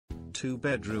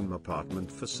2-bedroom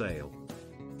apartment for sale.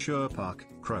 Shore Park,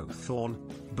 Crowthorne,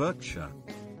 Berkshire.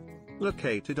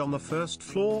 Located on the first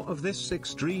floor of this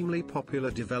extremely popular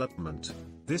development,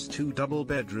 this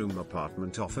 2-double-bedroom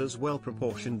apartment offers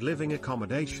well-proportioned living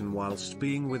accommodation whilst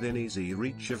being within easy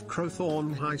reach of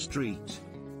Crowthorne High Street.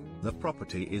 The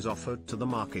property is offered to the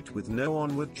market with no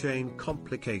onward chain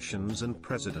complications and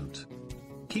precedent.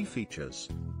 Key features: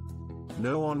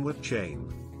 no onward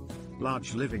chain,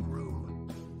 large living room,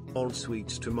 ensuite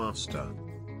to master,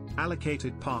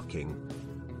 allocated parking,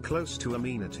 close to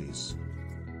amenities,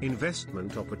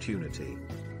 investment opportunity.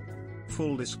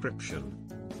 Full description: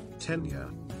 tenure,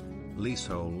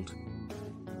 leasehold.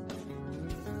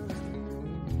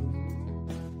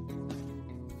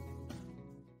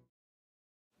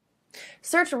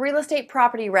 Search real estate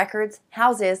property records,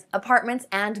 houses, apartments,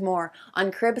 and more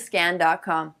on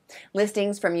cribscan.com.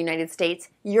 Listings from United States,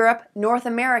 Europe, North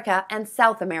America, and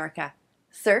South America.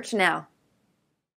 Search now.